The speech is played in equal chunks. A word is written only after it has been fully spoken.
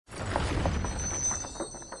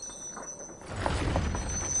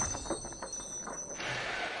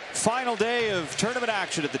Final day of tournament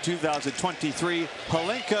action at the 2023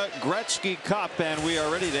 Hlinka-Gretzky Cup, and we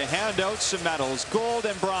are ready to hand out some medals. Gold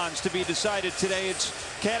and bronze to be decided today. It's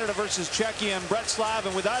Canada versus Czechia and Bratislava,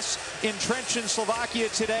 and with us entrenched in Slovakia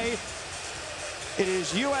today, it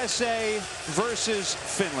is USA versus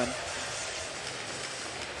Finland.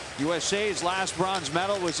 USA's last bronze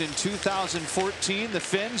medal was in 2014. The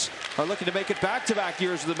Finns are looking to make it back-to-back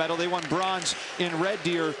years with the medal. They won bronze in Red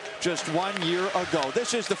Deer just 1 year ago.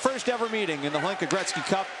 This is the first ever meeting in the Hlinka-Gretzky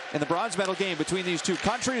Cup in the bronze medal game between these two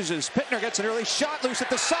countries as Pittner gets an early shot loose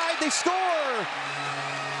at the side. They score!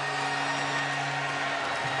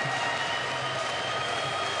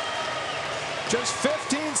 Just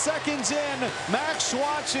 15 seconds in, Max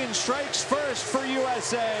Swanson strikes first for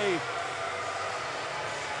USA.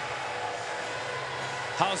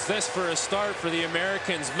 How's this for a start for the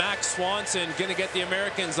Americans? Max Swanson going to get the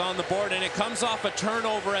Americans on the board, and it comes off a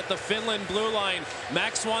turnover at the Finland blue line.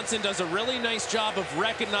 Max Swanson does a really nice job of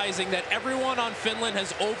recognizing that everyone on Finland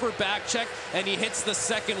has over back checked, and he hits the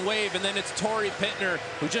second wave, and then it's Tori Pittner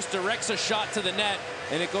who just directs a shot to the net,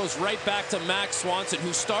 and it goes right back to Max Swanson,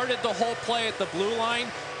 who started the whole play at the blue line,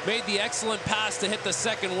 made the excellent pass to hit the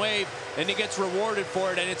second wave, and he gets rewarded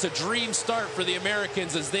for it, and it's a dream start for the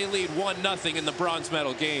Americans as they lead 1-0 in the bronze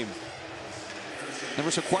medal game. There were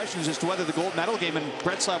some questions as to whether the gold medal game in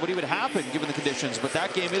Bratislava would even happen given the conditions, but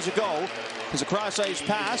that game is a go. There's a cross-ice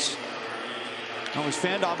pass. That was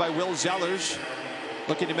fanned on by Will Zellers,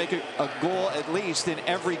 looking to make a goal at least in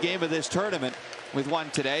every game of this tournament. With one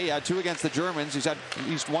today, he had two against the Germans. He's had at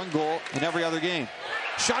least one goal in every other game.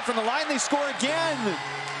 Shot from the line, they score again.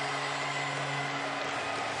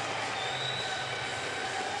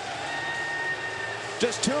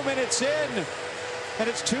 Just 2 minutes in, and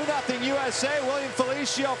it's 2-0 USA. William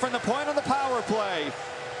Felicio from the point on the power play.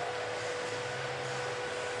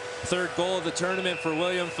 Third goal of the tournament for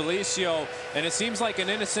William Felicio, and it seems like an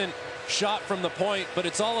innocent shot from the point, but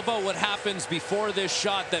it's all about what happens before this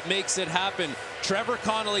shot that makes it happen. Trevor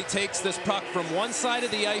Connolly takes this puck from one side of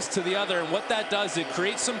the ice to the other, and what that does, it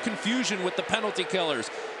creates some confusion with the penalty killers.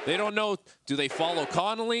 They don't know, do they follow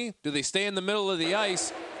Connolly? Do they stay in the middle of the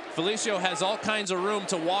ice? Felicio has all kinds of room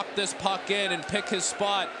to walk this puck in and pick his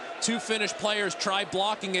spot. Two Finnish players try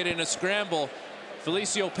blocking it in a scramble.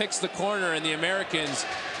 Felicio picks the corner, and the Americans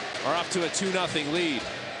are up to a 2-0 lead.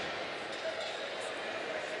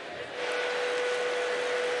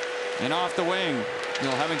 And off the wing,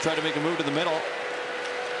 having tried to make a move to the middle.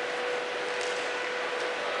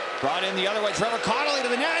 Brought in the other way, Trevor Connolly to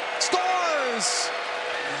the net, scores!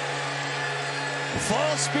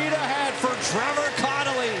 Full speed ahead for Trevor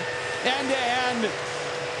Connolly, end-to-end.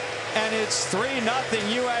 And it's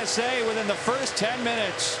 3-0 USA within the first 10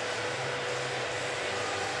 minutes.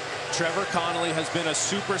 Trevor Connolly has been a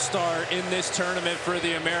superstar in this tournament for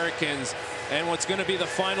the Americans. And what's going to be the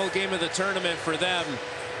final game of the tournament for them,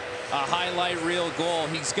 a highlight reel goal.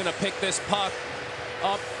 He's going to pick this puck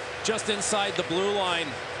up just inside the blue line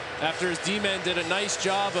after his D-men did a nice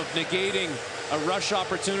job of negating a rush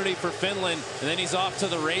opportunity for Finland, and then he's off to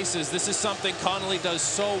the races. This is something Connolly does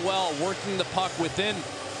so well, working the puck within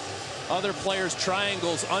other players'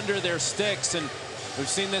 triangles under their sticks, and we've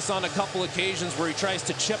seen this on a couple occasions where he tries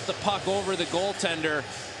to chip the puck over the goaltender.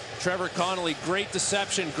 Trevor Connolly, great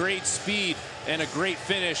deception, great speed, and a great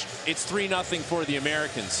finish. It's 3-0 for the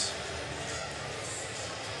Americans.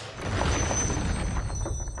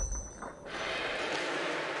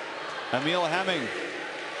 Emil Hemming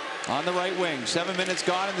on the right wing. 7 minutes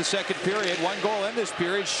gone in the second period. One goal in this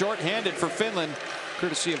period, short-handed for Finland,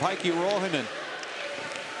 courtesy of Heikki Ruohonen.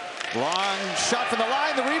 Long shot from the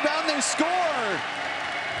line, the rebound, they score!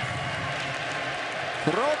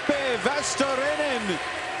 Roope Vestorinen.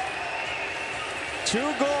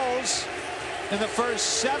 2 goals in the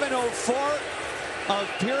first 7:04 of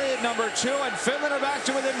period number 2, and Finland are back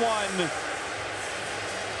to within 1.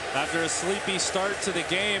 After a sleepy start to the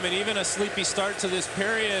game, and even a sleepy start to this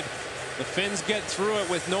period, the Finns get through it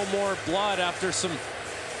with no more blood after some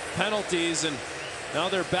penalties, and now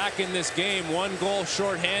they're back in this game. 1 goal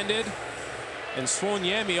shorthanded, and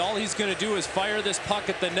Suoniemi, all he's going to do is fire this puck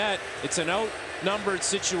at the net. It's an outnumbered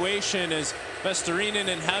situation as Vestorinen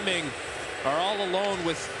and Hemming are all alone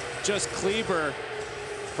with just Kleber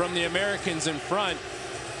from the Americans in front,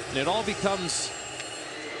 and it all becomes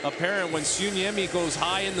apparent when Suoniemi goes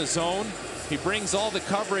high in the zone. He brings all the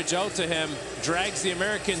coverage out to him, drags the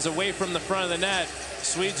Americans away from the front of the net.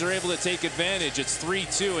 Swedes are able to take advantage. It's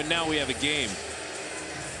 3-2, and now we have a game.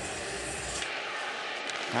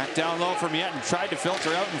 Back down low from Mietten, tried to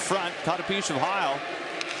filter out in front, caught a piece of Heil.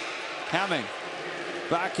 Hemming,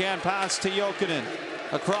 backhand pass to Jokinen.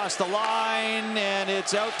 across the line, and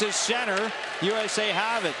it's out to center. USA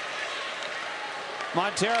have it.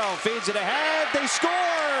 Montero feeds it ahead. They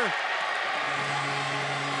score!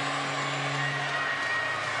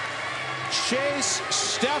 Chase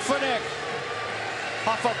Stefanik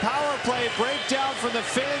off a power play breakdown from the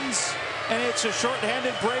Finns, and it's a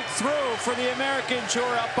shorthanded breakthrough for the Americans, who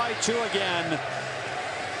are up by 2 again.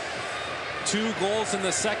 2 goals in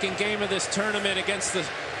the second game of this tournament against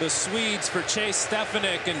the Swedes for Chase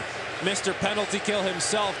Stefanik, and Mr. Penalty Kill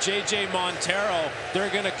himself, J.J. Montero. They're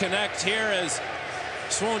going to connect here as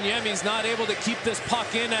Suoniemi's not able to keep this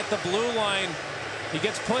puck in at the blue line. He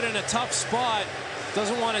gets put in a tough spot,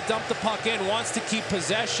 doesn't want to dump the puck in, wants to keep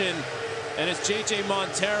possession, and it's J.J.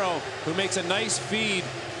 Montero who makes a nice feed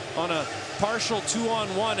on a partial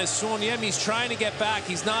 2-on-1 as Suoniemi's trying to get back.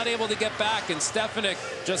 He's not able to get back, and Stefanik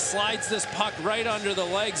just slides this puck right under the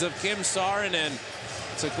legs of Kim Saarinen.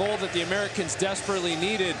 It's a goal that the Americans desperately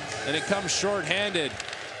needed, and it comes shorthanded.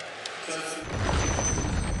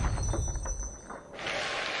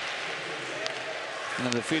 And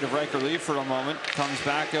then the feet of Riker Lee for a moment. Comes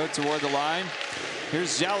back out toward the line.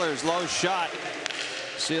 Here's Zellers, low shot.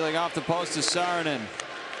 Sealing off the post to Saarinen.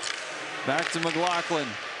 Back to McLaughlin.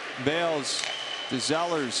 Bales to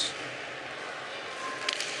Zellers.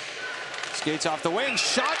 Skates off the wing.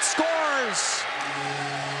 Shot, scores!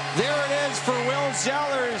 There it is for Will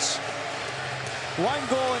Zellers. 1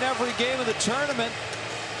 goal in every game of the tournament.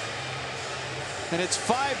 And it's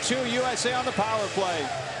 5-2 USA on the power play.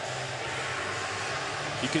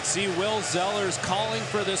 You could see Will Zellers calling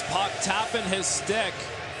for this puck, tapping his stick.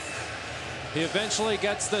 He eventually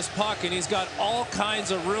gets this puck, and he's got all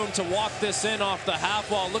kinds of room to walk this in off the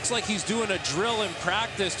half wall. Looks like he's doing a drill in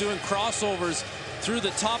practice, doing crossovers through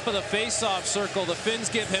the top of the face-off circle. The Finns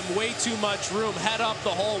give him way too much room, head up the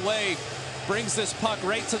whole way, brings this puck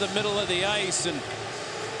right to the middle of the ice, and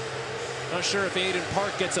not sure if Aiden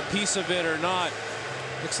Park gets a piece of it or not.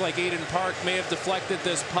 Looks like Aiden Park may have deflected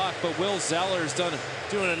this puck, but Will Zellers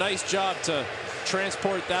doing a nice job to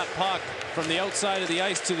transport that puck from the outside of the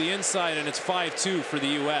ice to the inside, and it's 5-2 for the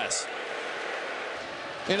U.S.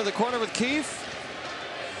 Into the corner with Keefe,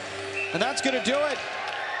 and that's going to do it.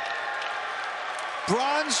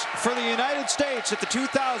 Bronze for the United States at the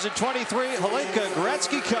 2023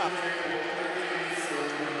 Hlinka-Gretzky Cup.